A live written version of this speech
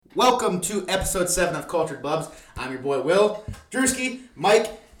Welcome to episode 7 of Cultured Bubs. I'm your boy Will, Drewski, Mike.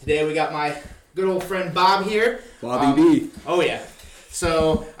 Today we got my good old friend Bob here. Bobby B. Oh yeah.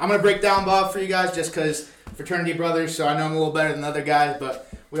 So I'm going to break down Bob for you guys just because fraternity brothers, so I know him a little better than the other guys, but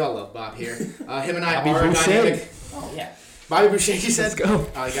we all love Bob here. Him and I are dynamic. Oh yeah. Bobby Boucher, you said? Let's go.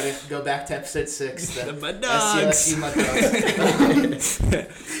 Oh, you got to go back to episode 6. The Mud Dogs. SCLSU Mud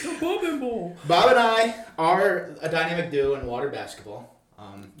Dogs. Bob and I are a dynamic duo in water basketball.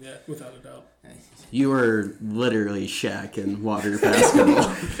 Yeah, without a doubt. You were literally Shaq in water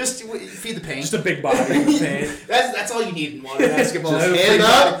basketball. Just feed the pain. Just a big body. That's all you need in water basketball. Stand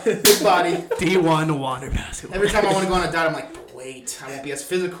up, big body. D1 water basketball. Every time I want to go on a diet, I'm like, but wait, I won't be as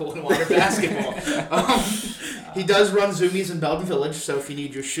physical in water basketball. He does run Zoomies in Belgian Village, so if you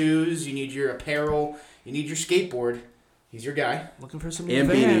need your shoes, you need your apparel, you need your skateboard, he's your guy. Looking for some And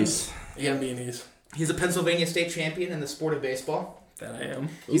beanies. Yeah, beanies. He's a Pennsylvania state champion in the sport of baseball. That I am.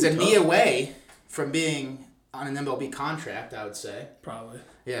 He's a knee away from being on an MLB contract, I would say. Probably.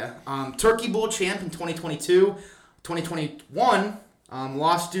 Yeah. Turkey Bowl champ in 2022. 2021,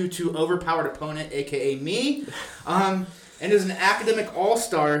 lost due to overpowered opponent, a.k.a. me. And is an academic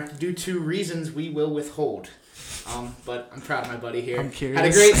all-star due to reasons we will withhold. But I'm proud of my buddy here. I'm curious. Had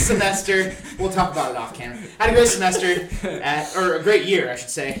a great semester. We'll talk about it off camera. Had a great semester, or a great year, I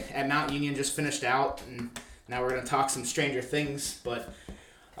should say, at Mount Union. Just finished out, and now we're going to talk some Stranger Things, but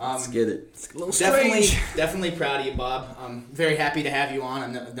let's get it. It's a little strange. Definitely proud of you, Bob. I'm very happy to have you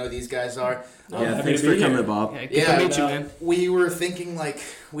on. I know these guys are. Yeah, thanks for coming, Bob. Good to meet you, man. We were thinking,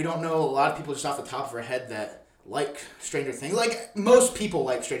 we don't know a lot of people just off the top of our head that like Stranger Things. Like, most people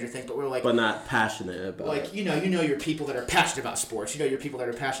like Stranger Things, but we're like... But not passionate about it. You know your people that are passionate about sports. You know your people that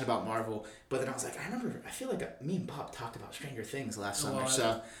are passionate about Marvel. But then I was like, I feel like me and Bob talked about Stranger Things last summer,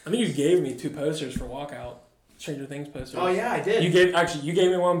 so... I think you gave me 2 posters for Walkout. Stranger Things posters. Oh, yeah, I did. You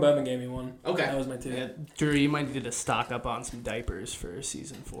gave me one, Bubba gave me one. Okay. That was my 2. Yeah, Drew, you might need to stock up on some diapers for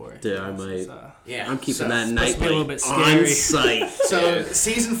season 4. Yeah, I might. Yeah. I'm keeping that night a little bit on scary. site. So,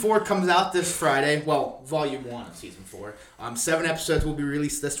 season 4 comes out this Friday. Well, volume 1 of season 4. 7 episodes will be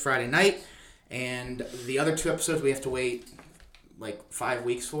released this Friday night. And the other 2 episodes we have to wait 5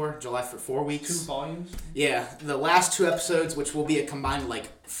 weeks for. July for 4 weeks. 2 volumes? Yeah. The last 2 episodes, which will be a combined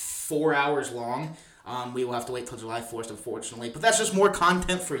 4 hours long, we will have to wait till July 4th, unfortunately. But that's just more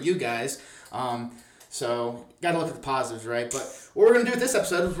content for you guys. So, got to look at the positives, right? But what we're going to do with this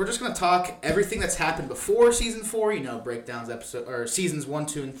episode is we're just going to talk everything that's happened before Season 4, breakdowns or Seasons 1,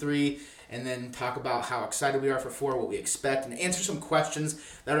 2, and 3, and then talk about how excited we are for 4, what we expect, and answer some questions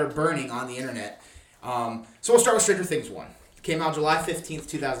that are burning on the internet. So we'll start with Stranger Things 1. It came out July 15th,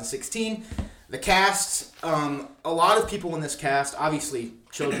 2016. The cast, a lot of people in this cast, obviously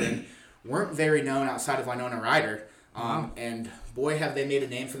children, weren't very known outside of Winona Ryder. And boy, have they made a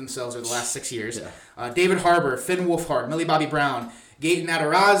name for themselves over the last 6 years. Yeah. David Harbour, Finn Wolfhard, Millie Bobby Brown, Gaten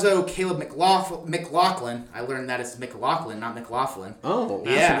Matarazzo, Caleb McLaughlin. I learned that it's McLaughlin, not McLaughlin. Oh,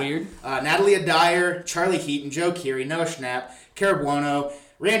 that's weird. Natalia Dyer, Charlie Heaton, Joe Keery, Noah Schnapp, Cara Buono,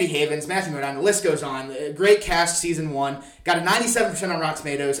 Randy Havens, Matthew Modine. The list goes on. Great cast, season 1. Got a 97% on Rotten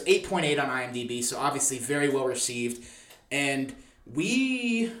Tomatoes, 8.8 on IMDb, so obviously very well received. And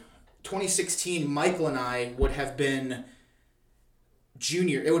 2016, Michael and I would have been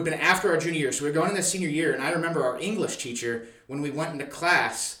junior. It would have been after our junior year. So we were going into senior year, and I remember our English teacher, when we went into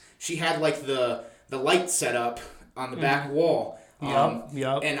class, she had the light set up on the back wall. Yep.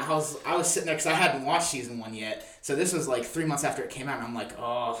 And I was sitting there because I hadn't watched season 1 yet. So this was 3 months after it came out, and I'm like,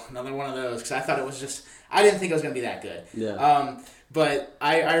 oh, another one of those. Because I thought it was just, I didn't think it was going to be that good. Yeah. But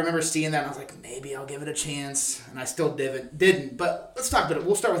I remember seeing that, and I was like, maybe I'll give it a chance. And I still didn't. But let's talk about it.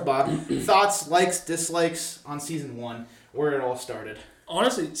 We'll start with Bob. Thoughts, likes, dislikes on season 1, where it all started.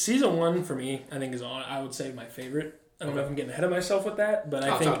 Honestly, season 1 for me, I think I would say my favorite. I don't know if I'm getting ahead of myself with that, but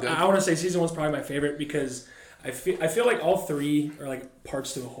I want to say season 1's probably my favorite because I feel like all 3 are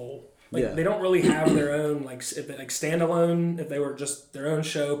parts to a whole. They don't really have their own standalone. If they were just their own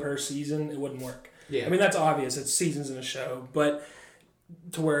show per season, it wouldn't work. Yeah. I mean, that's obvious. It's seasons in a show, but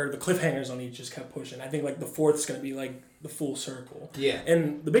to where the cliffhangers on each just kept pushing. I think the 4th's going to be the full circle. Yeah.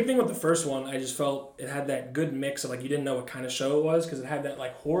 And the big thing with the first one, I just felt it had that good mix of you didn't know what kind of show it was because it had that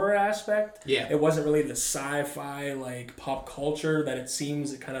horror aspect. Yeah. It wasn't really the sci-fi pop culture that it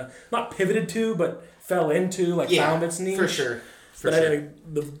seems it kind of not pivoted to, but fell into found its niche. For sure.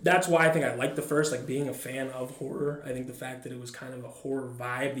 That's why I think I liked the first, being a fan of horror. I think the fact that it was kind of a horror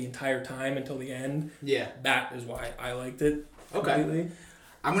vibe the entire time until the end. Yeah. That is why I liked it. Okay. Completely.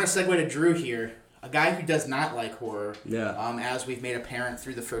 I'm going to segue to Drew here, a guy who does not like horror. Yeah. As we've made apparent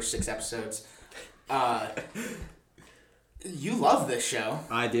through the first 6 episodes. you love this show.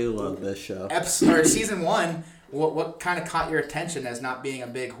 I do love this show. Season 1, what kind of caught your attention as not being a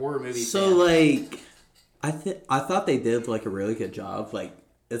big horror movie So, fan? like, I thought they did, like, a really good job. Like,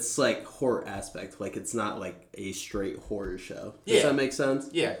 it's, like, horror aspect. Like, it's not, like, a straight horror show. Does that make sense?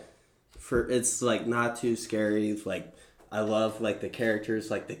 Yeah. It's, like, not too scary. Like, I love, like, the characters.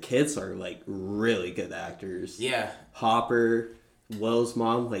 Like, the kids are, like, really good actors. Yeah. Hopper, Will's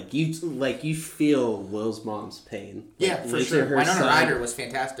mom. Like, you feel Will's mom's pain. Like, Yeah, for sure. Winona Ryder was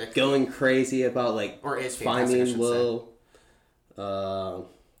fantastic. Going crazy about, like, or is fantastic, finding Will.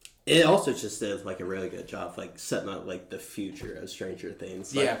 It also just did, like, a really good job, like, setting up, like, the future of Stranger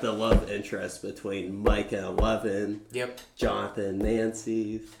Things. Like, the love interest between Mike and Eleven. Yep. Jonathan,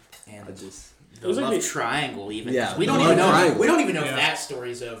 Nancy. And it was love like triangle even. Yeah, we don't even know if that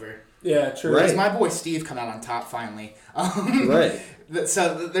story's over. Yeah, true. Right. My boy Steve come out on top finally. Right.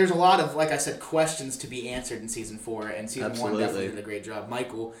 So there's a lot of, like I said, questions to be answered in season 4, and season 1 definitely did a great job.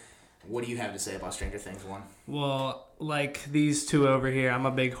 Michael, what do you have to say about Stranger Things 1? Well, like these two over here, I'm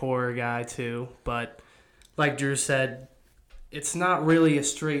a big horror guy too, but like Drew said, it's not really a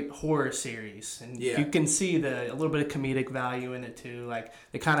straight horror series, and you can see a little bit of comedic value in it too. Like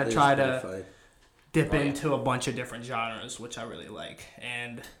they kind of try to dip into a bunch of different genres, which I really like,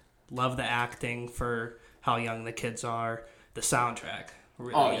 and love the acting for how young the kids are. The soundtrack,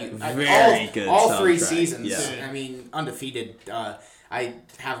 really very good. All 3 soundtrack. seasons. Yeah. I mean, undefeated. I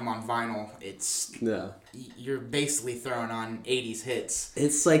have them on vinyl. It's you're basically throwing on 80s hits.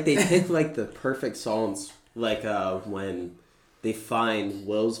 It's like they pick like the perfect songs, like when they find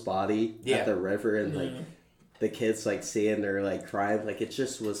Will's body at the river, and like the kids like see it and they're like crying. Like it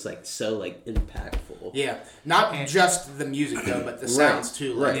just was like so like impactful. Yeah, not just the music though, but the sounds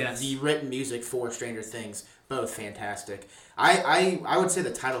too. Like the written music for Stranger Things, both fantastic. I would say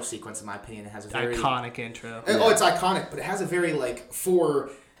the title sequence, in my opinion, has a very iconic intro. Oh, it's iconic, but it has a very like for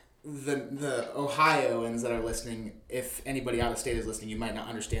the Ohioans that are listening. If anybody out of state is listening, you might not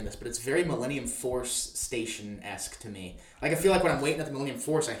understand this, but it's very Millennium Force Station-esque to me. Like I feel like when I'm waiting at the Millennium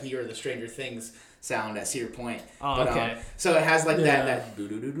Force, I hear the Stranger Things sound at Cedar Point. Oh, okay. So it has like that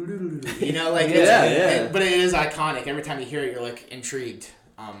you know, like but it is iconic. Every time you hear it, you're like intrigued.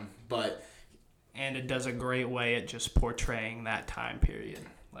 And it does a great way at just portraying that time period.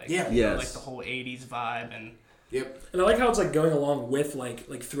 Like, like the whole 80s vibe and... Yep. And I like how it's like going along with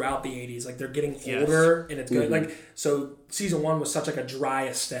like throughout the 80s. Like they're getting older and it's good. Like, so season 1 was such like a dry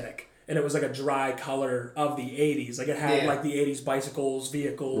aesthetic. And it was like a dry color of the 80s. Like it had like the 80s bicycles,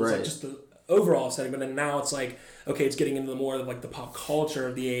 vehicles, like just the overall aesthetic. But then now it's like, okay, it's getting into the more of like the pop culture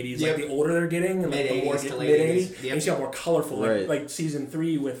of the 80s. Like the older they're getting, and like the more mid-80s. And you see how more colorful, like season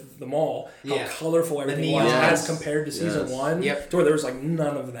 3 with the mall, how colorful everything was as compared to season 1. To where there was like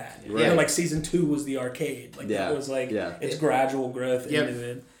none of that. And then like season 2 was the arcade. Like that was like its gradual growth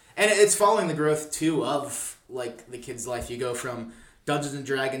into it. And it's following the growth too of like the kid's life. You go from Dungeons and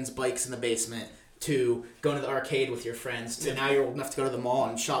Dragons bikes in the basement to going to the arcade with your friends to now you're old enough to go to the mall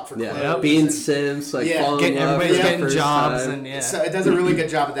and shop for clothes. Being Sims, like falling in love. Everybody's getting jobs and So it does a really good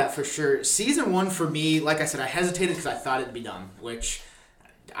job of that for sure. Season 1 for me, like I said, I hesitated because I thought it'd be done, which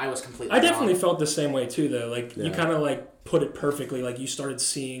I was completely wrong. Definitely felt the same way too though. Like you kind of like put it perfectly. Like you started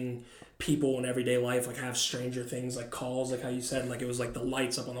seeing people in everyday life like have Stranger Things like calls, like how you said, like it was like the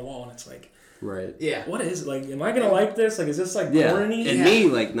lights up on the wall and it's like what is it? Like, am I gonna like this? Like, is this like corny? And me,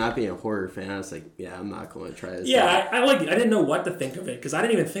 like, not being a horror fan, I was like, I'm not gonna try this. I didn't know what to think of it because I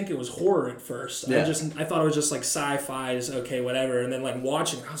didn't even think it was horror at first. I thought it was just like sci-fi, just okay, whatever. And then like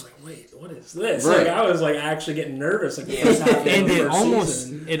watching, I was like, wait, what is this? Like, I was like actually getting nervous. Like, what's happening?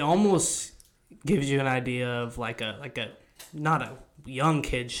 And it almost gives you an idea of like a not a young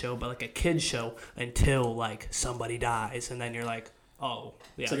kid show, but like a kid show until like somebody dies, and then you're like, oh,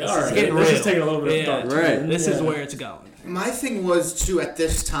 yeah, it's like, all right, this is taking a little bit of dark turn. This is where it's going. My thing was too, at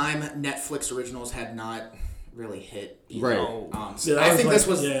this time, Netflix originals had not really hit either. I think this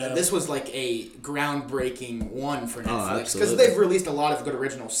was like a groundbreaking one for Netflix because they've released a lot of good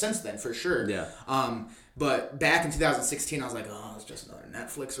originals since then for sure. But back in 2016, I was like, oh, it's just another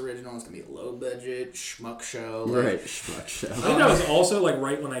Netflix original. It's going to be a low-budget schmuck show. Schmuck show. I think that was also, like,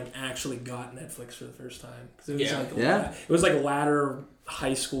 right when I actually got Netflix for the first time. It was, like, latter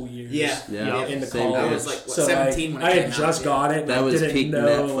high school years. Into college. I was, like, 17 when it I came had just got it. That was peak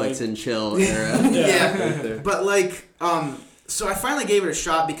Netflix and chill era. But, like, so I finally gave it a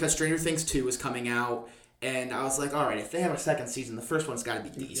shot because Stranger Things 2 was coming out. And I was like, all right, if they have a second season, the first one's got to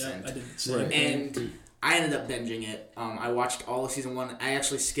be decent. I did the same. And I ended up binging it. I watched all of season 1. I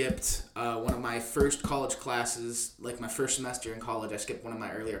actually skipped one of my first college classes, like my first semester in college. I skipped one of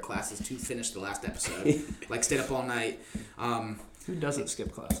my earlier classes to finish the last episode. Like, stayed up all night. Who doesn't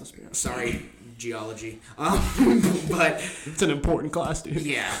skip classes? Sorry, geology. But it's an important class, dude.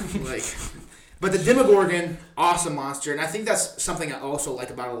 Yeah, like... But the Demogorgon, awesome monster. And I think that's something I also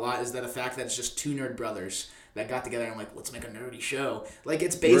like about it a lot, is that the fact that it's just two nerd brothers that got together and like, let's make a nerdy show. Like,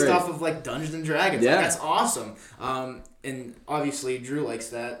 it's based off of like Dungeons and Dragons. Yeah. Like, that's awesome. And obviously Drew likes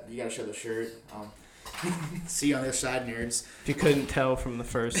that. You gotta show the shirt. See you on the other side, nerds. If you couldn't tell from the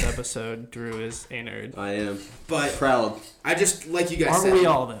first episode, Drew is a nerd. I am. But proud. I just, like you guys said. Aren't we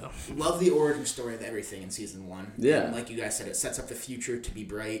all, though? Love the origin story of everything in season 1. Yeah. And like you guys said, it sets up the future to be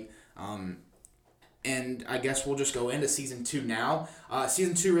bright. And I guess we'll just go into season 2 now.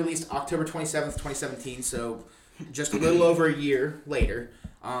 Season 2 released October 27th, 2017, so just a little over a year later.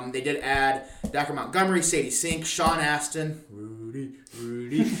 They did add Dr. Montgomery, Sadie Sink, Sean Astin, Rudy,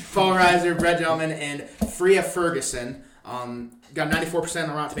 Paul Reiser, Brett Gelman, and Freya Ferguson. Got 94%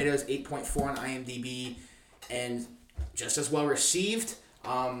 on Rotten Tomatoes, 8.4 on IMDb, and just as well received.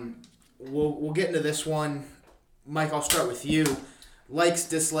 We'll get into this one. Mike, I'll start with you. Likes,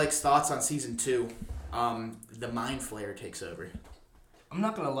 dislikes, thoughts on season 2. The Mind Flayer takes over. I'm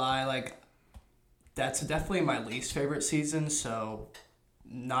not gonna lie, like, that's definitely my least favorite season, so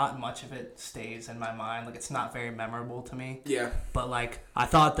not much of it stays in my mind. Like, it's not very memorable to me. Yeah. But, like, I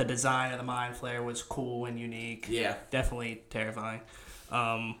thought the design of the Mind Flayer was cool and unique. Yeah. Definitely terrifying.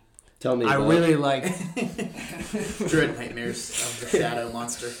 Tell me. I really like dread nightmares of the shadow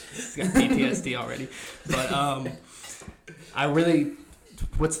monster. He's got PTSD already. But I really,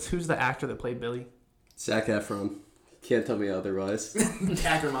 who's the actor that played Billy? Zac Efron. Can't tell me otherwise.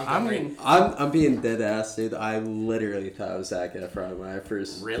 I'm being dead ass, dude. I literally thought it was Zac Efron when I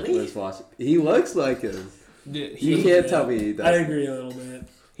first really was watching. He looks like him. You can't tell me that. I agree a little bit.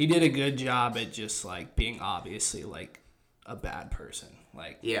 He did a good job at just like being obviously like a bad person.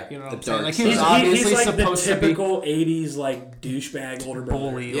 Like, yeah, you know what I'm saying? Like, he was obviously like supposed the to be typical 80s like douchebag older brother.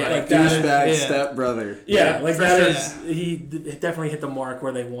 Bully, yeah, like douchebag step brother. Yeah, like that is he definitely hit the mark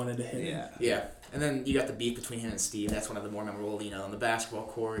where they wanted to hit. Yeah. And then you got the beef between him and Steve. That's one of the more memorable, on the basketball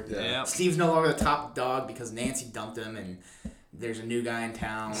court. Yeah. Steve's no longer the top dog because Nancy dumped him, and there's a new guy in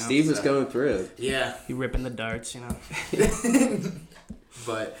town. Steve was going through it. Yeah. He ripping the darts,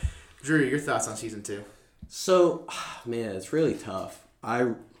 But, Drew, your thoughts on season 2? So, man, it's really tough.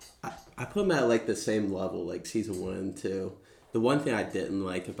 I put them at like the same level, like season 1 and 2. The one thing I didn't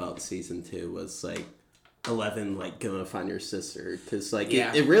like about season 2 was like 11 like gonna find your sister, because like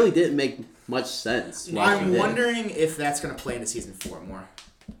it really didn't make much sense. I'm wondering if that's gonna play into season 4 more.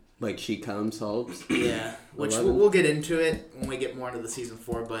 Like she comes home. Yeah, which we'll get into it when we get more into the season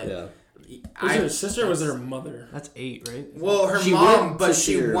 4. But was it her sister or was it her mother? That's 8, right? Well, her mom, but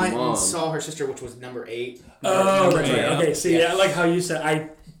she went and saw her sister, which was number 8. Oh, right. Okay, see, I like how you said I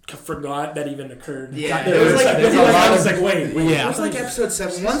forgot that even occurred. Yeah, it was like I was like, wait. It was like episode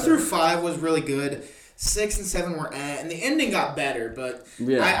 7. 1 through 5 was really good. 6 and 7 were and the ending got better, but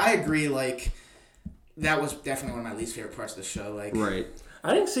I agree, like, that was definitely one of my least favorite parts of the show. Like, right.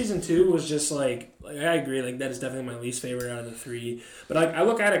 I think season 2 was just like I agree, like that is definitely my least favorite out of the 3. But I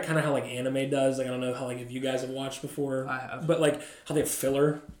look at it kind of how like anime does. Like, I don't know how like if you guys have watched before, I have, but like how they have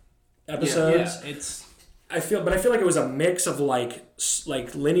filler episodes. Yeah, it's. I feel like it was a mix of like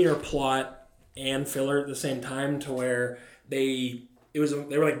linear plot and filler at the same time, to where they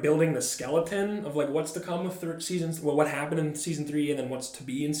were like building the skeleton of like what's to come with seasons. Well, what happened in season 3 and then what's to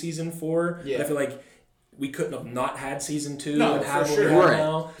be in season 4. Yeah. But I feel like we couldn't have not had season 2 no, and have for what we sure. have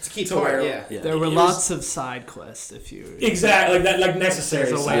now. It's a key part. Yeah. There were lots of side quests, if you exactly like that, like necessary.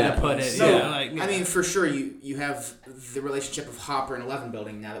 There's a way to put it. So, I mean, for sure, you have the relationship of Hopper and 11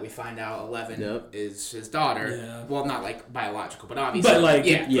 building. Now that we find out 11 is his daughter. Yeah. Well, not like biological, but obviously, but like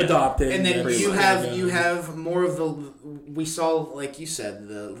adopted. And then you have more of the. We saw, like you said,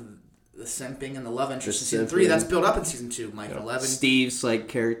 the simping and the love interest in season 3. That's built up in season 2. Mike 11. Steve's like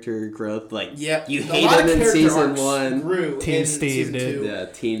character growth, like you hate him in season 1. Grew Team Steve, dude. Yeah,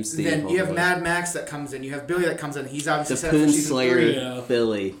 Team Steve. Then you have Mad Max that comes in. You have Billy that comes in. He's obviously the set up for season Slayer 3. Yeah.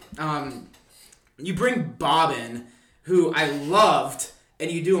 Billy. You bring Bob in, who I loved,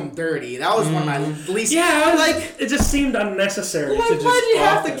 and you do him dirty. That was one of my least. Yeah, like it just seemed unnecessary. Like, why'd you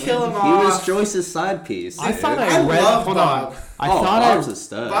have to kill him off? He was Joyce's side piece. I thought I read. Hold on. Bob was a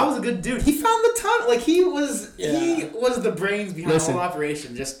stud. Bob was a good dude. He found the tunnel. Like he was the brains behind the whole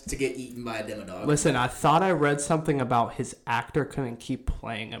operation, just to get eaten by a demodog. Listen, I thought I read something about his actor couldn't keep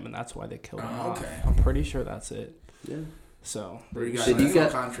playing him, and that's why they killed him off. Okay. I'm pretty sure that's it. Yeah. So did you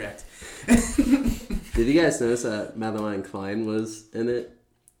get contract? Did Did you guys notice that Madeline Klein was in it?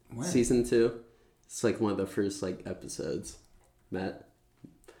 When? Season 2. It's like one of the first like episodes. Matt,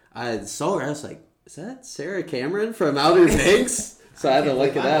 I saw her. I was like, "Is that Sarah Cameron from Outer Banks?" So I had to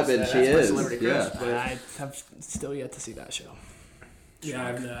look it up, and she is. Yeah, I have still yet to see that show. Yeah,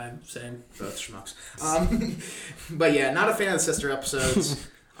 I'm same. Both schmucks. But yeah, not a fan of the sister episodes.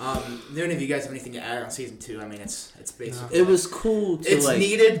 Do any of you guys have anything to add on season 2? I mean, it's basically. It was cool. It's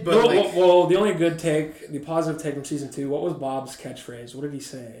needed, but well, the only good take, the positive take from season 2. What was Bob's catchphrase? What did he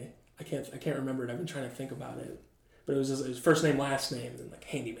say? I can't remember it. I've been trying to think about it. But it was his first name, last name, and like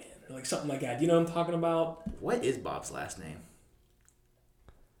handyman or like something like that. Do you know what I'm talking about? What is Bob's last name?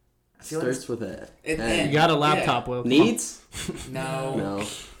 Starts with a. You got a laptop, Will. Needs? No.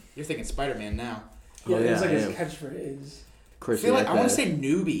 You're thinking Spider-Man now. Yeah, it was like his catchprise. I feel like I want to say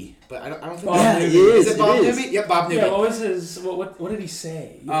newbie, but I don't think. Bob Newby. Is it Bob Newby? Yep, Bob Newby. Yeah, what was his? What did he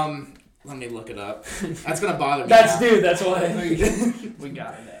say? Let me look it up. That's gonna bother me. That's why we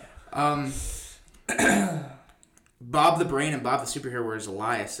got it now. Bob the Brain and Bob the Superhero were his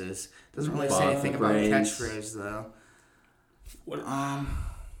aliases. Doesn't really say anything about the catchphrase though. What?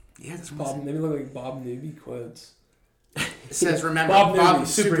 Yeah, that's Bob. Maybe look like Bob Newby quotes. It says, remember, Bob Newby,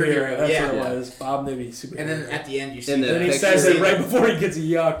 superhero. That's what it was. Bob Newby, superhero. And then at the end, you see... And then he says it right before he gets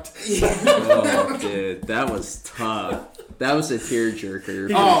yucked. Oh, dude. That was tough. That was a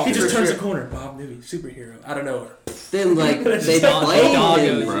tearjerker. He just turns the corner. Bob Newby, superhero. Out of nowhere. Then, like, they played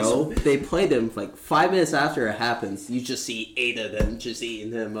him, bro. They played him, like, 5 minutes after it happens. You just see 8 of them just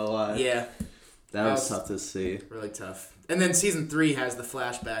eating him alive. Yeah. That was tough to see. Really tough. And then season 3 has the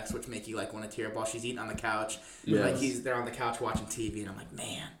flashbacks, which make you like want to tear up while she's eating on the couch. Yes. Like they're on the couch watching TV, and I'm like,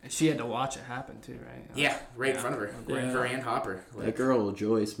 man. And she had to watch it happen too, right? Yeah, right in front of her. Her and Hopper. Like, that girl,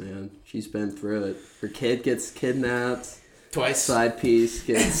 Joyce, man, she's been through it. Her kid gets kidnapped. Twice. Side piece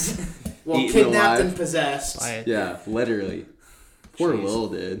gets kidnapped alive. And possessed. Yeah, literally. Poor Will,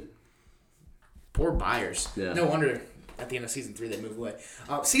 dude. Poor Byers. Yeah. No wonder at the end of season 3 they moved away.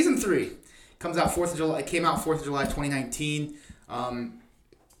 Season 3. Comes out 4th of July. It came out 4th of July 2019.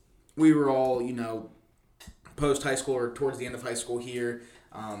 We were all, post high school or towards the end of high school here.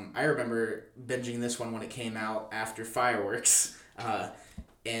 I remember binging this one when it came out after fireworks.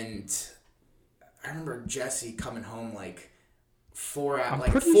 And I remember Jesse coming home like 4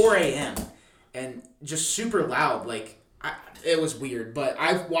 a.m. and just super loud. It was weird, but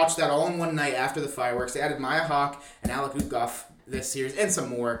I watched that all in one night after the fireworks. They added Maya Hawke and Alec Utgoff this series and some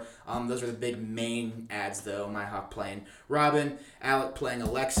more. Those are the big main ads, though. Maya Hawke playing Robin, Alec playing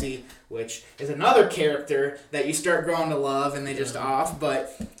Alexi, which is another character that you start growing to love, and they just off.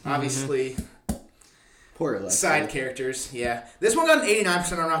 But obviously, poor Alexi. Side characters. Yeah, this one got an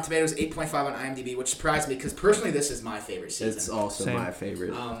 89% on Rotten Tomatoes, 8.5 on IMDb, which surprised me because personally, this is my favorite season. It's also my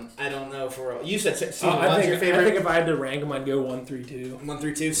favorite. I don't know for you said season 1's your favorite. I think if I had to rank them, I'd go 1, 3, 2. 1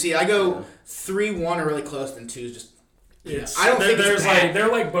 through 2. See, I go 3, 1 are really close, and 2 is just. I don't think there's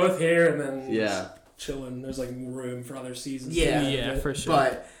they're like both here and then chilling. There's like room for other seasons. Yeah, for sure.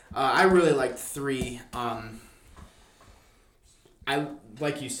 But I really like 3. I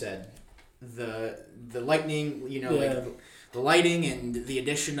like you said, the lightning. Like the lighting and the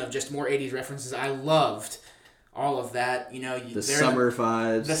addition of just more 80s references. I loved all of that. The summer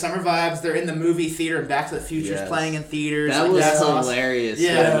vibes. The summer vibes. They're in the movie theater and Back to the Future's playing in theaters. That was hilarious.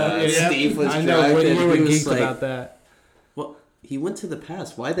 Yeah, Steve was driving. I know. We were geeked about that. He went to the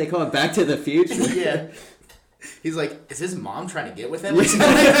past. Why'd they call it Back to the Future? Yeah. He's like, is his mom trying to get with him?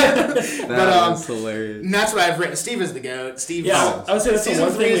 That was hilarious. And that's what I've written. Steve is the GOAT. Steve. Yeah, I would say that's season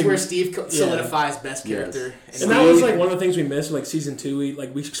 3 is where Steve solidifies best character. Yes. And that was like one of the things we missed. Like season 2,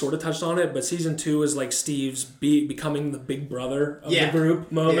 we sort of touched on it, but season 2 is like Steve's becoming the big brother of the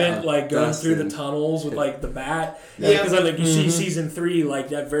group moment, like going through the tunnels with like the bat. Because you see season 3, like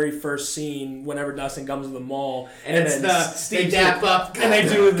that very first scene whenever Dustin comes to the mall, and it's they dap up and they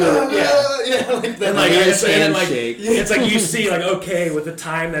do it's like you see like with the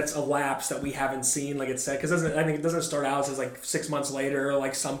time that's elapsed that we haven't seen, like it said, because I think it doesn't start out as like 6 months later or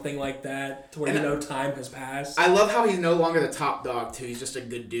like something like that to where time has passed. I love how he's no longer the top dog too. He's just a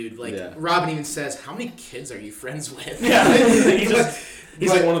good dude. Like Robin even says, "How many kids are you friends with?" Yeah, he's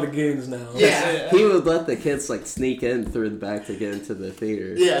like one of the goons now. Yeah, he would let the kids like sneak in through the back to get into the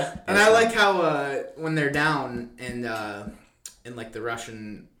theater. Yeah, and I like how when they're down in like the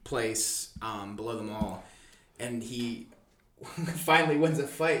Russian place below the mall. And he finally wins a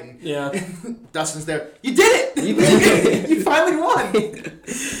fight. And Dustin's there. You did it! You finally won!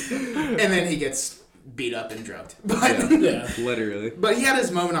 And then he gets beat up and drugged. But literally. But he had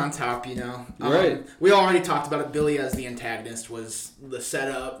his moment on top, you know. Right. We already talked about it. Billy as the antagonist was the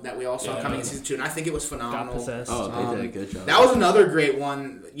setup that we all saw coming in season 2, and I think it was phenomenal. Oh, they did a good job. That was another great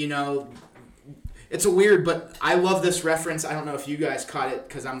one. You know, it's a weird, but I love this reference. I don't know if you guys caught it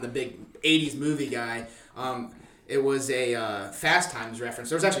because I'm the big 80s movie guy. It was a Fast Times reference.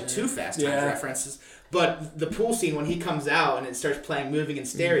 There was actually 2 Fast Times references. But the pool scene, when he comes out and it starts playing Moving in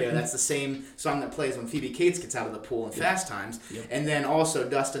Stereo, that's the same song that plays when Phoebe Cates gets out of the pool in Fast Times. Yep. And then also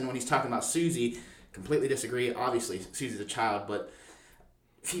Dustin, when he's talking about Susie, completely disagree. Obviously, Susie's a child, but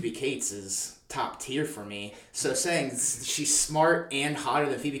Phoebe Cates is top tier for me. So saying she's smart and hotter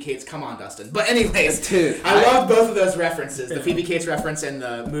than Phoebe Cates, come on, Dustin. But anyways, dude, I love both of those references, the Phoebe Cates reference and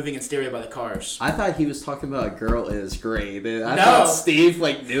the Moving in Stereo by the Cars. I thought he was talking about a girl in his grade. I thought Steve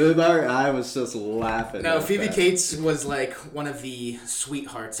knew about her. I was just laughing. No, Phoebe Cates was like one of the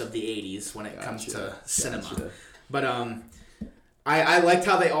sweethearts of the 80s when it comes to cinema. But I liked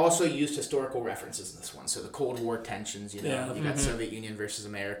how they also used historical references in this one. So the Cold War tensions, you know, you got Soviet Union versus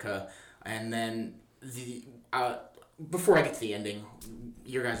America. And then before I get to the ending,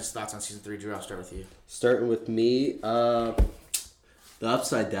 your guys' thoughts on season 3. Drew, I'll start with you. Starting with me, the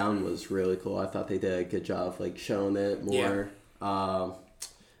Upside Down was really cool. I thought they did a good job of showing it more. Yeah.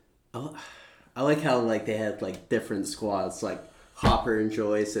 I like how they had different squads, Hopper and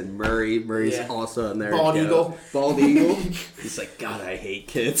Joyce and Murray. Murray's also in there. Bald Eagle. He's like, God, I hate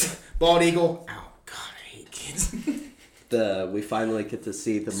kids. Bald Eagle. Oh, God, I hate kids. We finally get to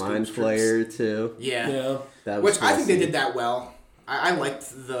see the Mind Flayer too. Yeah. That was I think they did that well. I liked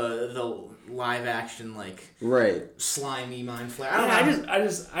the live action slimy Mind Flayer.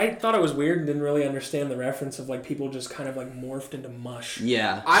 I thought it was weird and didn't really understand the reference of people just kind of morphed into mush.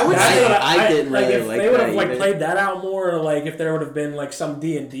 Yeah, I didn't really if they would have played that out more, or if there would have been some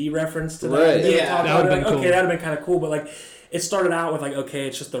D&D reference to that. Right. That would have been cool. Okay, that would have been kind of cool, but it started out with okay,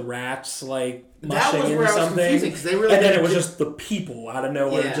 it's just the rats mushing into something, and then it was just the people out of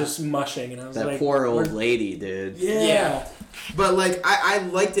nowhere just mushing, and I was that poor old lady, dude. Yeah. But I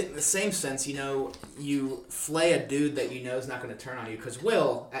liked it in the same sense, you know, you flay a dude that you know is not going to turn on you, because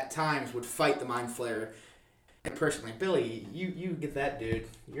Will at times would fight the Mind Flayer. And personally, Billy, you get that dude,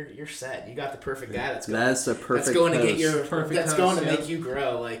 you're set. You got the perfect guy that's going to make you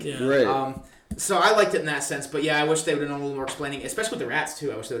grow right. So I liked it in that sense, but I wish they would have done a little more explaining, especially with the rats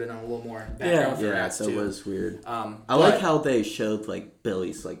too. I wish they would have done a little more background for the rats too. Yeah, that was weird. I like how they showed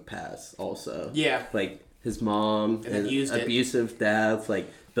Billy's past also. Yeah. His mom and abusive dad.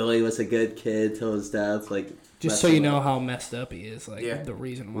 Billy was a good kid till his dad's just so you know how messed up he is, the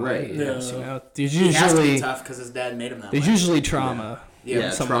reason why. Right. He is, you know, there's usually, he has to be tough because his dad made him that way. There's usually trauma.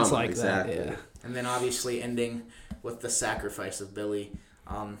 Yeah, someone's trauma, like exactly. that. Yeah. And then obviously ending with the sacrifice of Billy.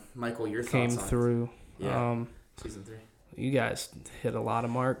 Michael, your thoughts came on through. Season 3. You guys hit a lot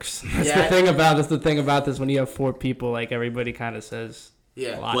of marks. That's the thing about this. The thing about this, when you have 4 people, everybody kind of says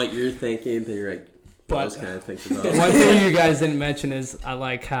a lot. What you're thinking, they're I was kind of thinking about. One thing you guys didn't mention is I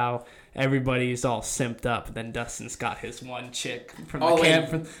like how everybody's all simped up. Then Dustin's got his one chick from the camp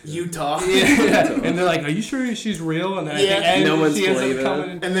from Utah. And they're like, "Are you sure she's real?" And then at the end, no one's she ends up believing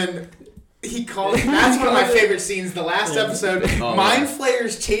coming. And then he called. That's one of my favorite scenes. The last episode, Mind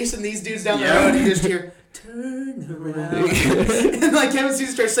Flayer's chasing these dudes down the road. And you just hear, "Turn around," and Kevin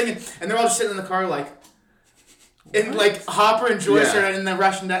Susan starts singing, and they're all just sitting in the car and Hopper and Joyce are in the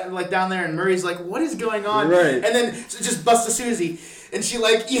Russian down there, and Murray's like, "What is going on?" Right. And then just busts to Susie, and she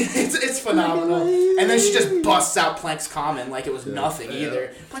it's phenomenal. And then she just busts out Planck's Common like it was nothing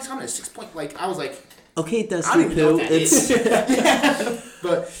either. Planck's Common is 6 point. I was like, okay, Dustin,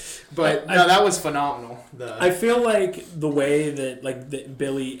 But no, that was phenomenal. I feel the way that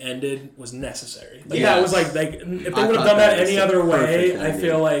Billy ended was necessary. That was if they would have done that any other way, I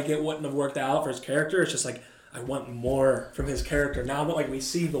feel it wouldn't have worked out for his character. It's just I want more from his character now that we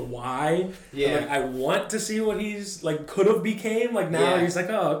see the why. Yeah. I want to see what he's could have became. Now he's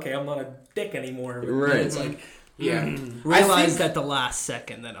oh, okay, I'm not a dick anymore. Right. It's realized at the last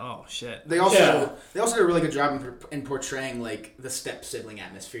second that shit. They also did a really good job in portraying the step sibling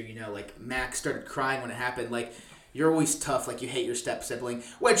atmosphere. You know, Max started crying when it happened. You're always tough, you hate your step sibling,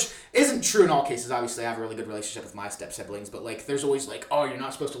 which isn't true in all cases. Obviously, I have a really good relationship with my step siblings, but there's always oh, you're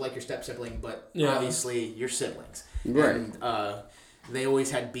not supposed to like your step sibling, but obviously you're siblings. Right. And they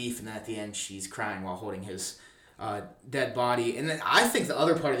always had beef, and then at the end she's crying while holding his dead body. And then I think the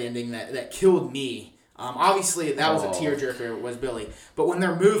other part of the ending that killed me, obviously that was a tearjerker, was Billy, but when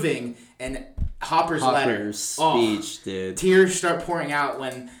they're moving and Hopper's speech, dude. Tears start pouring out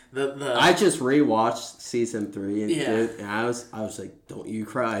when the I just rewatched season 3 and I was like, don't you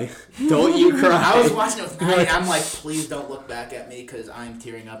cry. Don't you cry. I was watching it with Maddie, and I'm like, please don't look back at me because I'm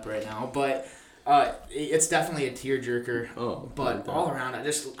tearing up right now. But it's definitely a tearjerker. Oh, but all around,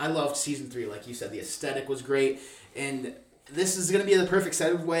 I loved season 3. Like you said, the aesthetic was great, and this is going to be the perfect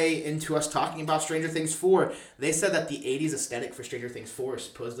segue into us talking about Stranger Things 4. They said that the 80s aesthetic for Stranger Things 4 is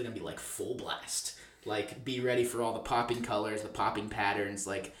supposedly going to be like full blast. Like, be ready for all the popping colors, the popping patterns.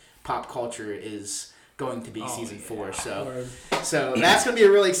 Like, pop culture is going to be season 4. So that's going to be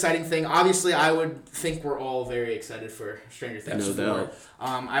a really exciting thing. Obviously, I would think we're all very excited for Stranger Things 4. Doubt.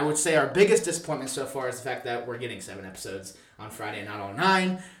 I would say our biggest disappointment so far is the fact that we're getting 7 episodes on Friday and not all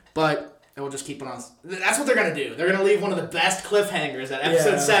 9. But we'll just keep it on. That's what they're going to do. They're going to leave one of the best cliffhangers at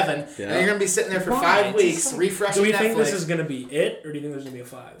episode 7. Yeah. And you're going to be sitting there for 5 weeks refreshing Netflix. Do we think this is going to be it, or do you think there's going to be a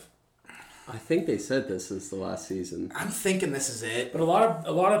 5? I think they said this is the last season. I'm thinking this is it. But a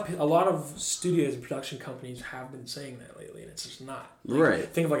lot of studios and production companies have been saying that lately, and it's just not. Right.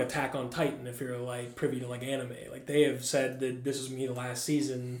 Think of like Attack on Titan if you're like privy to like anime. Like they have said that this was going to be the last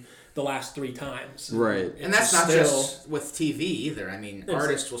season the last 3 times. Right. And that's not just with TV either. I mean,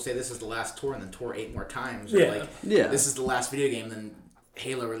 artists will say this is the last tour and then tour 8 more times. Or this is the last video game, then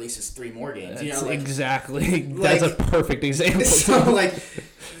Halo releases 3 more games. That's exactly. That's a perfect example. So,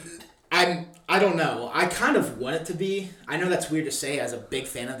 I don't know. I kind of want it to be. I know that's weird to say as a big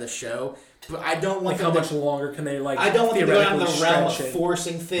fan of the show, but I don't want how much longer can they I don't want to go down the realm of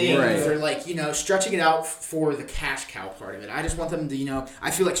forcing things or stretching it out for the cash cow part of it. I just want them to,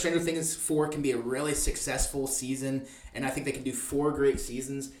 I feel like Stranger Things 4 can be a really successful season, and I think they can do 4 great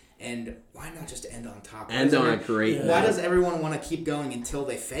seasons. And why not just end on top? End on a great note. Why does everyone want to keep going until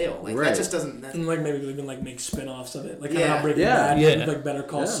they fail? That just doesn't. And maybe we can make spin-offs of it, like how Breaking Bad, like Better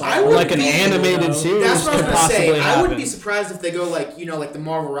Call Saul, like an animated series. That's what I was gonna say. I wouldn't be surprised if they go like the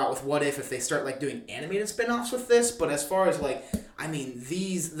Marvel route with What If they start doing animated spin-offs with this. But as far as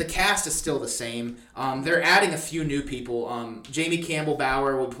the cast is still the same. They're adding a few new people. Jamie Campbell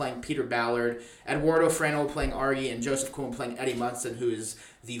Bower will be playing Peter Ballard. Eduardo Frano will be playing Argie, and Joseph Kuhn playing Eddie Munson, who is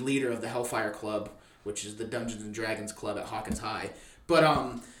the leader of the Hellfire Club, which is the Dungeons and Dragons club at Hawkins High.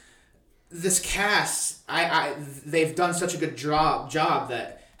 But this cast, they've done such a good job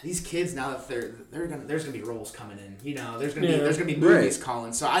that these kids now that there's gonna be roles coming in. There's gonna be movies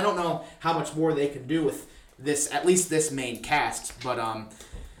calling. So I don't know how much more they can do with this, at least this main cast. But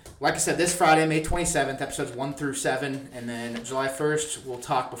like I said, this Friday, May 27th, episodes 1 through 7, and then July 1st we'll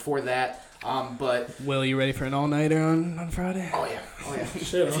talk before that. But Will, you ready for an all-nighter on Friday? Oh yeah.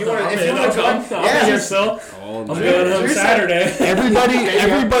 Shit, if you want to come, I'm going home Saturday.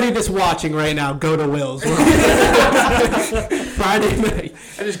 Everybody that's watching right now, go to Will's Friday night.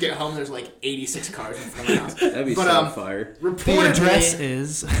 I just get home. There's 86 cars in front of my house. That'd be so fire. The address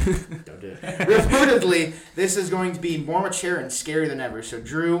is. Don't do it. Reportedly, this is going to be more mature and scarier than ever. So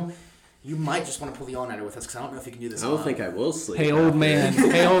Drew, you might just want to pull the all-nighter with us because I don't know if you can do this. I don't think I will sleep. Hey, old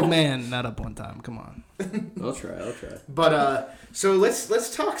man. Not up one time. Come on. I'll try. But so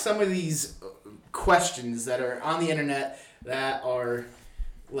let's talk some of these questions that are on the internet that are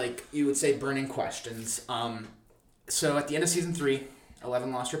you would say burning questions. So at the end of season 3,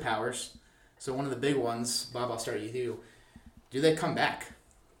 11 lost your powers. So one of the big ones, Bob, I'll start with you. Do they come back?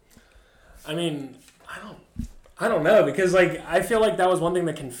 I mean, I don't know because I feel like that was one thing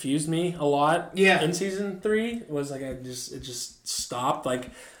that confused me a lot. Yeah. In season 3 was it just stopped.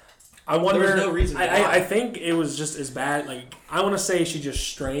 I wonder. There was no reason. I think it was just as bad. I want to say she just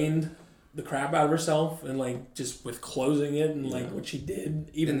strained the crap out of herself and just with closing it and what she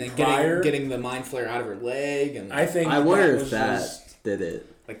did even and then prior getting the mind flare out of her leg and I wonder if that did it.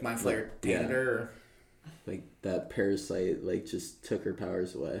 Mind flare tainted her. Or... that parasite just took her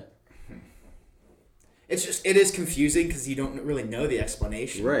powers away. It is confusing because you don't really know the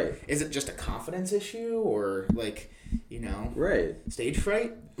explanation. Right. Is it just a confidence issue or Right. Stage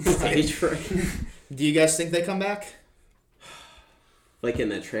fright? Stage fright. Do you guys think they come back? In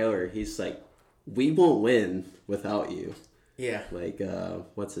the trailer, he's like, "We won't win without you." Yeah.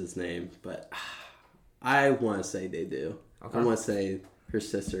 What's his name? But I want to say they do. Okay. I want to say her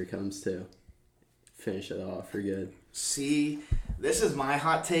sister comes to finish it off for good. See, this is my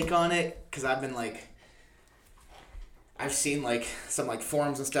hot take on it because I've been I've seen some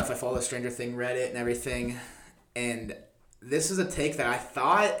forums and stuff. I follow the Stranger Thing Reddit and everything, and this is a take that I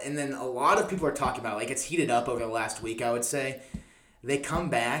thought, and then a lot of people are talking about. It's heated up over the last week. I would say they come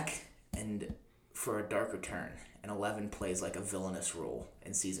back and for a darker turn, and 11 plays a villainous role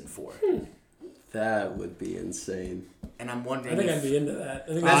in season 4. That would be insane. And I'm wondering. I think I'd be into that.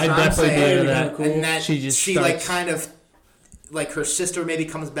 I think I'd definitely be into that. Cool. And that she starts... like kind of like her sister maybe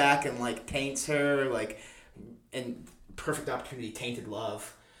comes back and like taints her, like, and perfect opportunity, tainted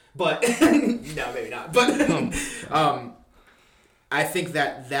love. But no, maybe not. But I think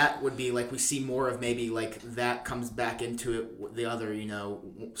that would be like we see more of maybe like that comes back into it. The other,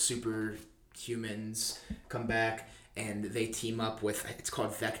 super humans come back and they team up with, it's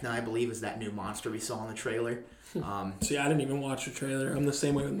called Vecna, I believe, is that new monster we saw in the trailer. See, I didn't even watch the trailer. I'm the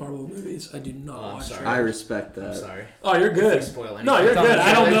same way with Marvel movies. I do not watch trailers. I respect that. I'm sorry. Oh, you're good. No, you're good.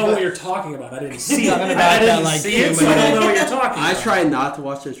 I don't know what you're talking about. I didn't see it. I didn't see it, so I don't know what you're talking about. I try not to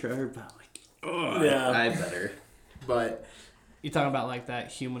watch the trailer, but I better. But you're talking about like that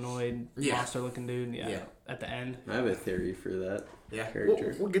humanoid monster-looking dude? Yeah. At the end. I have a theory for that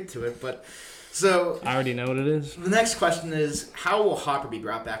character. We'll get to it, but... So I already know what it is. The next question is, how will Hopper be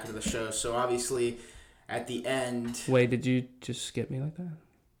brought back into the show? So obviously, at the end... Wait, did you just skip me like that?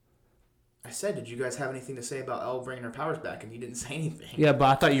 I said, did you guys have anything to say about Elle bringing her powers back? And you didn't say anything. Yeah, but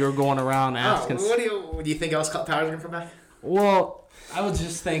I thought you were going around asking... What do you think Elle's powers are going to come back? Well, I was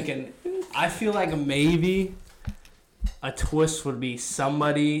just thinking, I feel like maybe a twist would be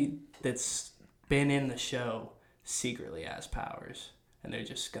somebody that's been in the show secretly has powers. And they're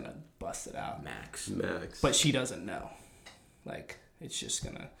just going to bust it out. Max. But she doesn't know. Like, it's just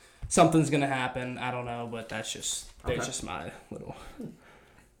going to... Something's going to happen. I don't know, but that's just... There's just my little...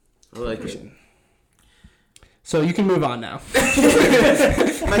 I like it. So you can move on now.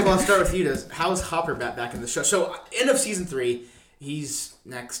 Michael, I'll start with you. How is Hopper back in the show? So, end of season 3, he's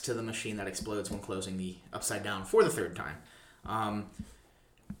next to the machine that explodes when closing the Upside Down for the third time.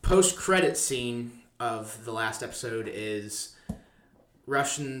 Post-credit scene of the last episode is...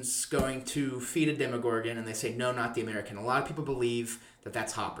 Russians going to feed a Demogorgon, and they say, no, not the American. A lot of people believe that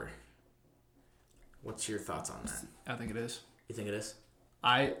that's Hopper. What's your thoughts on that? I think it is. You think it is?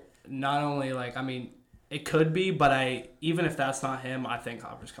 Not only, it could be, but even if that's not him, I think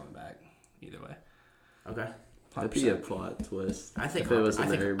Hopper's coming back. Either way. Okay. 100%. That'd be a plot twist. I think Hopper's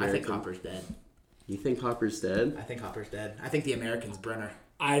dead. You think Hopper's dead? I think Hopper's dead. I think the American's Brenner.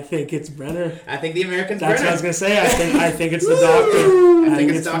 I think it's Brenner. I think the American's That's Brenner. What I was going to say. I think it's the Doctor. I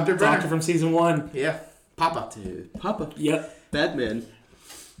think it's Dr. Brenner. Doctor from season 1. Yeah. Papa. Dude. Papa. Yep. Batman.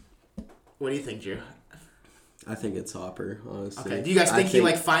 What do you think, Drew? I think it's Hopper, honestly. Okay. Do you guys think he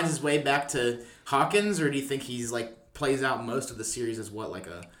finds his way back to Hawkins, or do you think he's plays out most of the series as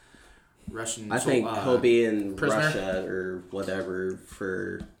a Russian? I think he'll be in prisoner? Russia or whatever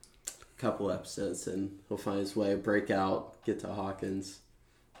for a couple episodes, and he'll find his way, break out, get to Hawkins,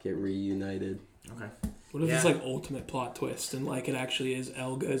 get reunited. Okay. What if it's ultimate plot twist and it actually is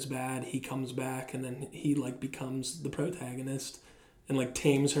Elle goes bad, he comes back, and then he becomes the protagonist and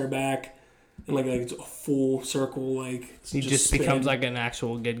tames her back, and it's a full circle he just becomes an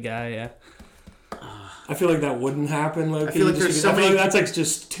actual good guy. Yeah. I feel like that wouldn't happen. I feel like there's so many. That's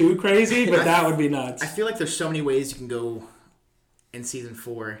just too crazy, but that would be nuts. I feel like there's so many ways you can go in season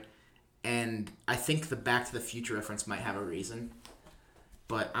 4, and I think the Back to the Future reference might have a reason,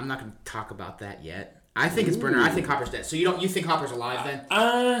 but I'm not going to talk about that yet. I think it's Brenner. I think Hopper's dead. So you think Hopper's alive then?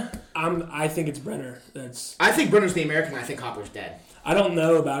 I think it's Brenner. I think Brenner's the American. I think Hopper's dead. I don't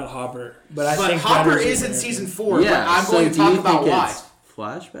know about Hopper, but I think Hopper Brenner's is in season 4. Yeah, but I'm going to talk about why.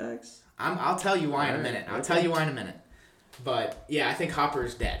 Flashbacks. I'll tell you why in a minute. I'll tell you why in a minute. But yeah, I think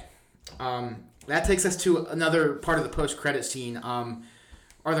Hopper's dead. That takes us to another part of the post-credit scene.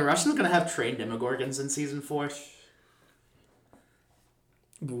 Are the Russians going to have trained Demogorgons in season 4?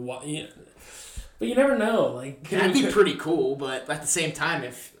 What? Yeah. But you never know. That'd be pretty cool. But at the same time,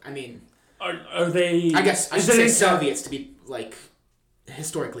 are they? I guess I should say Soviets to be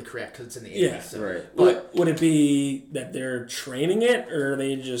historically correct because it's in the 80s. Yeah, so. Right. But would it be that they're training it, or are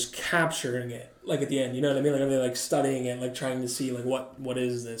they just capturing it? At the end, you know what I mean? Are they studying it, trying to see what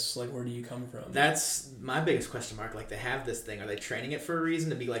is this? Where do you come from? That's my biggest question mark. They have this thing. Are they training it for a reason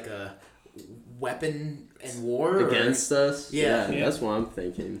to be a weapon in war against us? Yeah, that's what I'm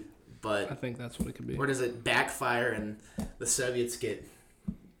thinking. But I think that's what it could be. Or does it backfire and the Soviets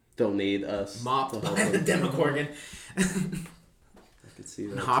don't need us mopped by the Demogorgon? I could see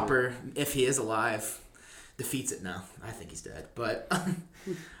that. And Hopper, if he is alive, defeats it. No, I think he's dead. But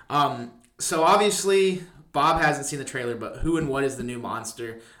so obviously Bob hasn't seen the trailer, but who and what is the new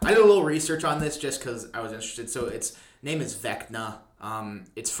monster? I did a little research on this just because I was interested. So its name is Vecna.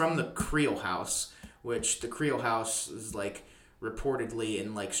 It's from the Creel House, which the Creel House is reportedly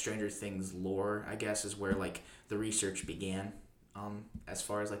in Stranger Things lore, I guess, is where the research began, as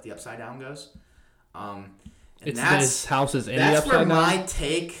far as the Upside Down goes. And this house is in the Upside Down. That's where my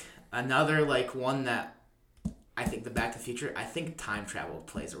take another like one that I think the Back to the Future. I think time travel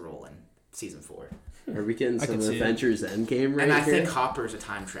plays a role in season 4. Are we getting some Avengers Endgame right And I here? think Hopper's a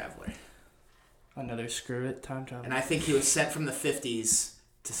time traveler. Another screw it time travel. And I think he was sent from the 50s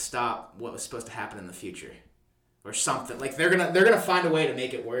to stop what was supposed to happen in the future. Or something. Like, they're gonna find a way to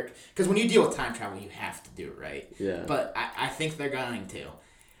make it work. Because when you deal with time travel, you have to do it right. Yeah. But I think they're going to.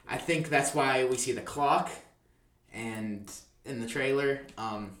 I think that's why we see the clock and in the trailer.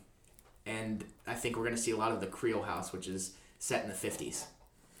 And I think we're going to see a lot of the Creel house, which is set in the 50s.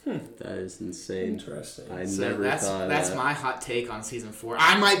 That is insane. Interesting. I never thought that's my hot take on season 4.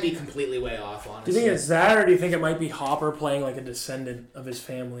 I might be completely way off, honestly. Do you think it's that, or do you think it might be Hopper playing like a descendant of his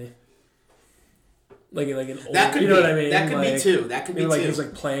family? Like an old, that could you know be, what I mean? That could like, be too. That could be like too. he's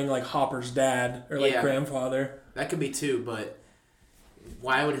like playing like Hopper's dad or like grandfather. That could be too, but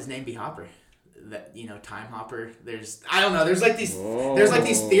why would his name be Hopper? That Time Hopper. I don't know. There's like these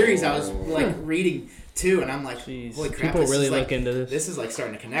theories I was like reading too, and I'm like, jeez, holy crap! People really look into this. This is like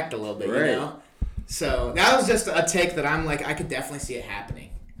starting to connect a little bit, you know. So that was just a take that I'm like, I could definitely see it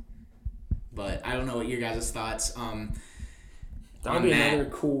happening, but I don't know what your guys' thoughts. That would be another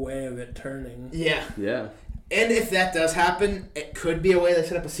cool way of it turning. Yeah. Yeah. And if that does happen, it could be a way to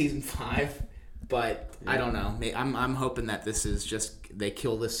set up a season 5. But I don't know. I'm hoping that this is just they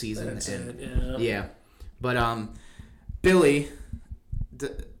kill this season. That's it. Yeah. But Billy,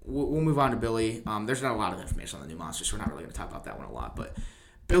 we'll move on to Billy. There's not a lot of information on the new monster, so we're not really going to talk about that one a lot. But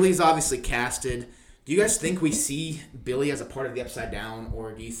Billy's obviously casted. Do you guys think we see Billy as a part of the Upside Down,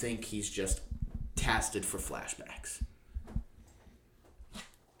 or do you think he's just casted for flashbacks?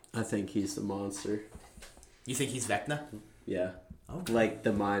 I think he's the monster. You think he's Vecna? Yeah. Okay. Like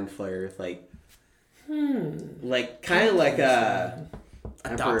the Mind Flayer, like kind of like a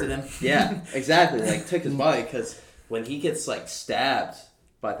adopted him. Yeah, exactly. Like took his body, because when he gets like stabbed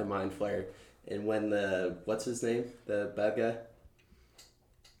by the Mind Flayer, and when what's his name, the bad guy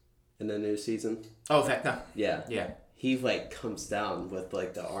in the new season? Oh, Vecna. Yeah. He like comes down with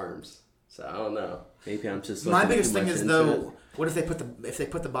like the arms. So I don't know. Maybe I'm just my biggest thing is though, what if they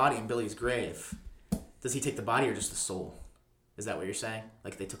put the body in Billy's grave? Does he take the body or just the soul? Is that what you're saying?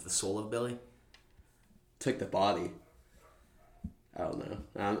 Like they took the soul of Billy? Took the body. I don't know.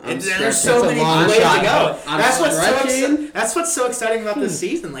 There's so many ways to go. That's what's so exciting about this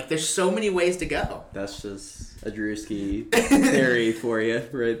season. Like there's so many ways to go. That's just a Drewski theory for you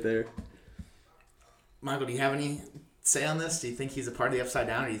right there. Michael, do you have any say on this? Do you think he's a part of the Upside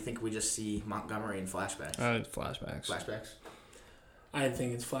Down, or do you think we just see Montgomery in flashbacks? Flashbacks. Flashbacks? I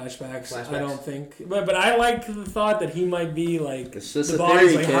think it's flashbacks. I don't think, but I like the thought that he might be like it's just the theory,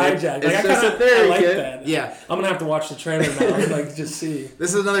 body's like hijacked. It's just a theory, I like kid. that. Yeah, I'm gonna have to watch the trailer now. Like just see.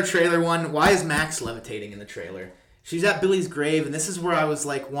 This is another trailer one. Why is Max levitating in the trailer? She's at Billy's grave, and this is where I was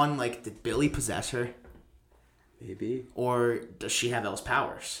like, did Billy possess her? Maybe. Or does she have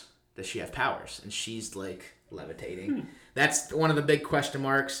powers? Does she have powers? And she's like levitating. That's one of the big question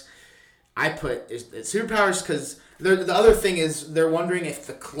marks. I put is superpowers, because the other thing is they're wondering if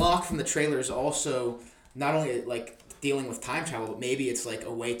the clock from the trailer is also not only like dealing with time travel, but maybe it's like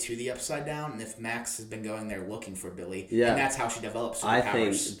a way to the Upside Down, and if Max has been going there looking for Billy, and that's how she develops superpowers. I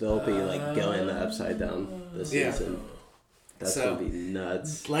think they'll be like going the Upside Down this season. That's gonna be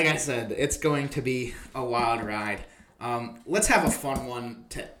nuts. Like I said, it's going to be a wild ride. Let's have a fun one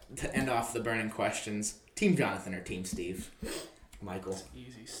to end off the burning questions. Team Jonathan or Team Steve? Michael.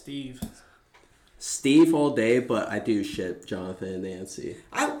 Easy, Steve. Steve all day, but I do ship Jonathan and Nancy.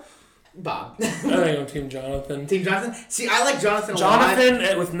 Bob. I think I'm Team Jonathan. Team Jonathan? See, I like Jonathan a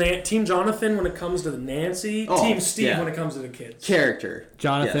lot. With Team Jonathan when it comes to the Nancy. Team Steve when it comes to the kids. Character.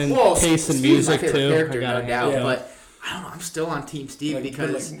 Jonathan, yes. taste in music too. Character, no doubt. But I don't know. I'm still on Team Steve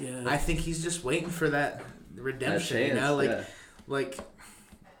because yeah. I think he's just waiting for that redemption. That chance, you know, like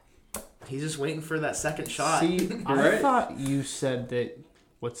he's just waiting for that second shot. See, I thought you said that.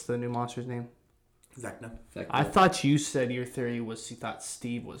 What's the new monster's name? Vecna. I thought you said your theory was you thought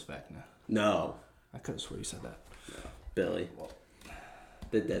Steve was Vecna. No. I could have sworn you said that. No. Billy.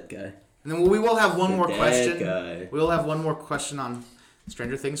 The dead guy. And then we will have one more question. Guy. We will have one more question on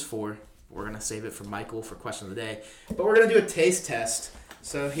Stranger Things 4. We're going to save it for Michael for question of the day. But we're going to do a taste test.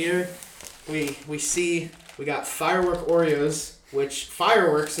 So here we see we got Firework Oreos, which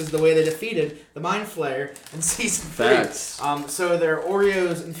Fireworks is the way they defeated the Mind Flayer in season 3. Facts. So they're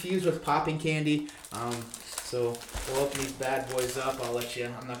Oreos infused with popping candy. So we'll open these bad boys up. I'll let you.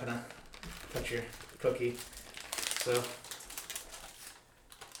 I'm not going to touch your cookie. So.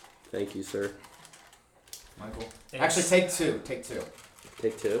 Thank you, sir. Michael. Actually, take two. Take two.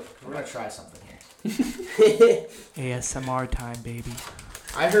 We're going to try something here. ASMR time, baby.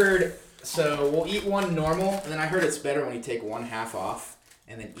 I heard, so we'll eat one normal, and then I heard it's better when you take one half off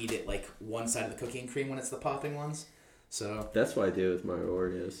and then eat it like one side of the cookie and cream when it's the popping ones. So that's what I do with my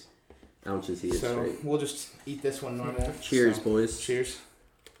Oreos. I don't just eat it straight. So we'll just eat this one normal. Cheers, boys. Cheers.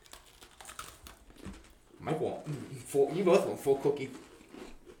 Mike won't. Full, you both want full cookie.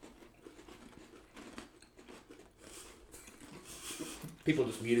 People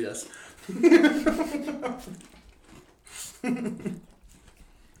just muted us.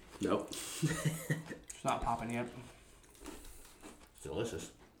 Nope. It's not popping yet. It's delicious.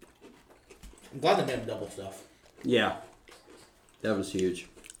 I'm glad they made double stuff. Yeah. That was huge.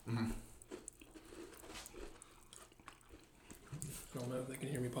 I don't know if they can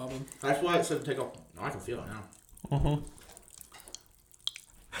hear me popping. That's why it said take off. No, I can feel it now.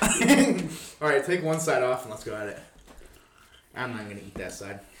 Alright, take one side off and let's go at it. I'm not gonna eat that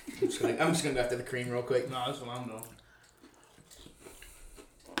side. I'm just gonna go after the cream real quick. No, that's what I'm doing.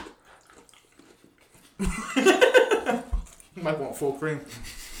 Might want full cream.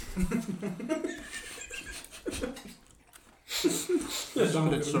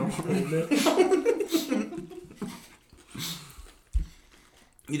 It's so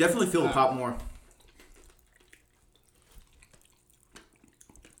You definitely feel the pop more.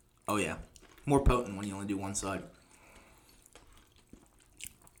 Oh yeah, more potent when you only do one side.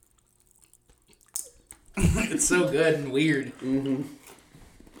 It's so good and weird. Mm-hmm.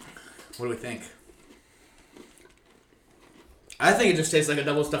 What do we think? I think it just tastes like a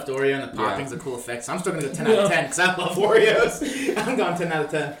double stuffed Oreo and the popping's a cool effect. So I'm still going to go 10 out of 10 because I love Oreos. I'm going 10 out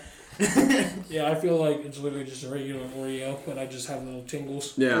of 10. Yeah, I feel like it's literally just a regular Oreo, but I just have little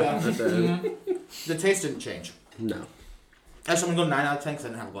tingles. Yeah. The taste didn't change. No. Actually, I'm going to go 9 out of 10 because I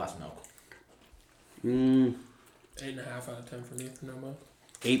didn't have a glass of milk. 8.5 out of 10 for me for Nomo.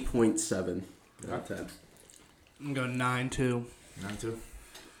 8.7 out of 10. I'm going 9-2. 9-2.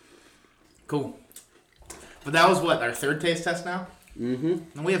 Cool. But that was what, our third taste test now? Mm-hmm.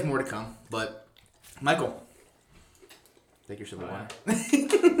 And we have more to come. But, Michael, take your sip of wine.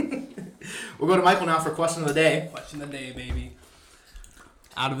 We'll go to Michael now for question of the day. Question of the day, baby.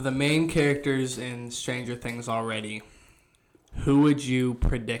 Out of the main characters in Stranger Things already, who would you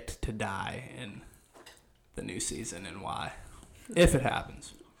predict to die in the new season and why? If it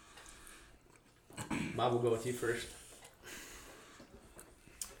happens. Bob, we'll go with you first.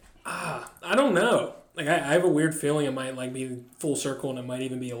 I don't know. Like I have a weird feeling it might like be full circle and it might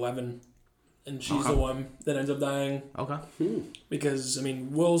even be 11, and she's the one that ends up dying. Okay. Because I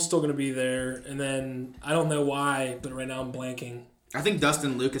mean, Will's still gonna be there, and then I don't know why, but right now I'm blanking. I think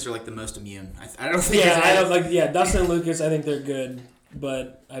Dustin and Lucas are like the most immune. I don't think. Yeah, I don't like. Yeah, Dustin and Lucas, I think they're good,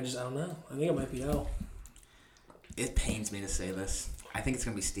 but I don't know. I think it might be Elle. It pains me to say this. I think it's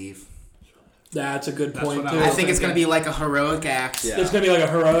gonna be Steve. That's a good point too. I think it's gonna be like a heroic act. Yeah. It's gonna be like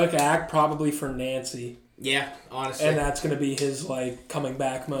a heroic act, probably for Nancy. Yeah, honestly. And that's gonna be his like coming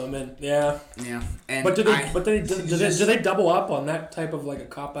back moment. Yeah. Yeah. And but do they double up on that type of like a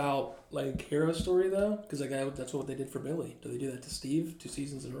cop out like hero story though? Because like that's what they did for Billy. Do they do that to Steve 2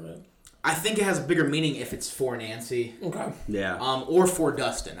 seasons in a row? I think it has a bigger meaning if it's for Nancy. Okay. Yeah. Or for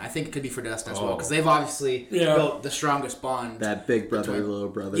Dustin. I think it could be for Dustin as well because they've obviously built the strongest bond. That big brother, little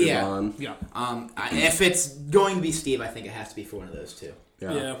brother bond. Yeah. If it's going to be Steve, I think it has to be for one of those two.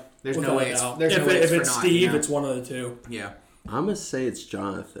 Yeah. There's no way it's if it's Steve, it's one of the two. Yeah. I'm gonna say it's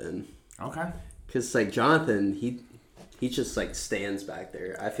Jonathan. Okay. Because like Jonathan, he just like stands back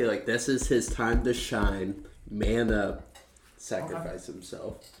there. I feel like this is his time to shine, man up, sacrifice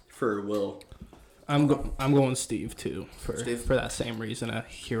himself for Will. I'm going Steve too for that same reason. A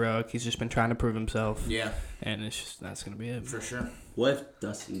heroic. He's just been trying to prove himself. Yeah. And it's just that's gonna be it for sure. What if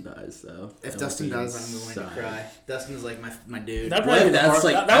Dustin dies though? If Dustin dies, I'm going to cry. Dustin's like my dude. That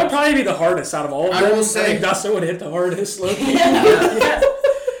would probably be the hardest out of all of them. I will say I think Dustin would hit the hardest. Yeah.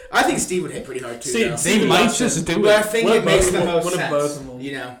 I think Steve would hit pretty hard too. They might just do it. But I think it makes the most sense. Both of them.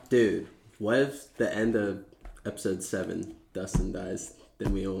 You know, dude. What if the end of episode 7, Dustin dies?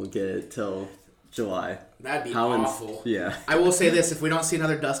 Then we won't get it till July. That'd be awful. Yeah. I will say this: if we don't see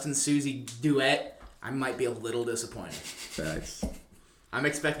another Dustin Susie duet, I might be a little disappointed. Facts. I'm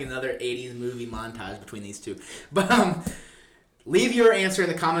expecting another 80s movie montage between these two. But leave your answer in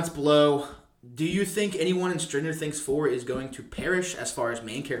the comments below. Do you think anyone in Stranger Things 4 is going to perish as far as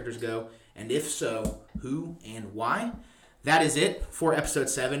main characters go? And if so, who and why? That is it for episode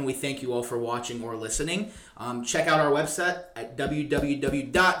 7. We thank you all for watching or listening. Check out our website at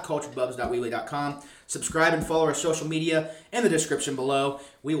www.culturedbubs.weebly.com. Subscribe and follow our social media in the description below.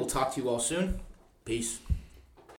 We will talk to you all soon. Peace.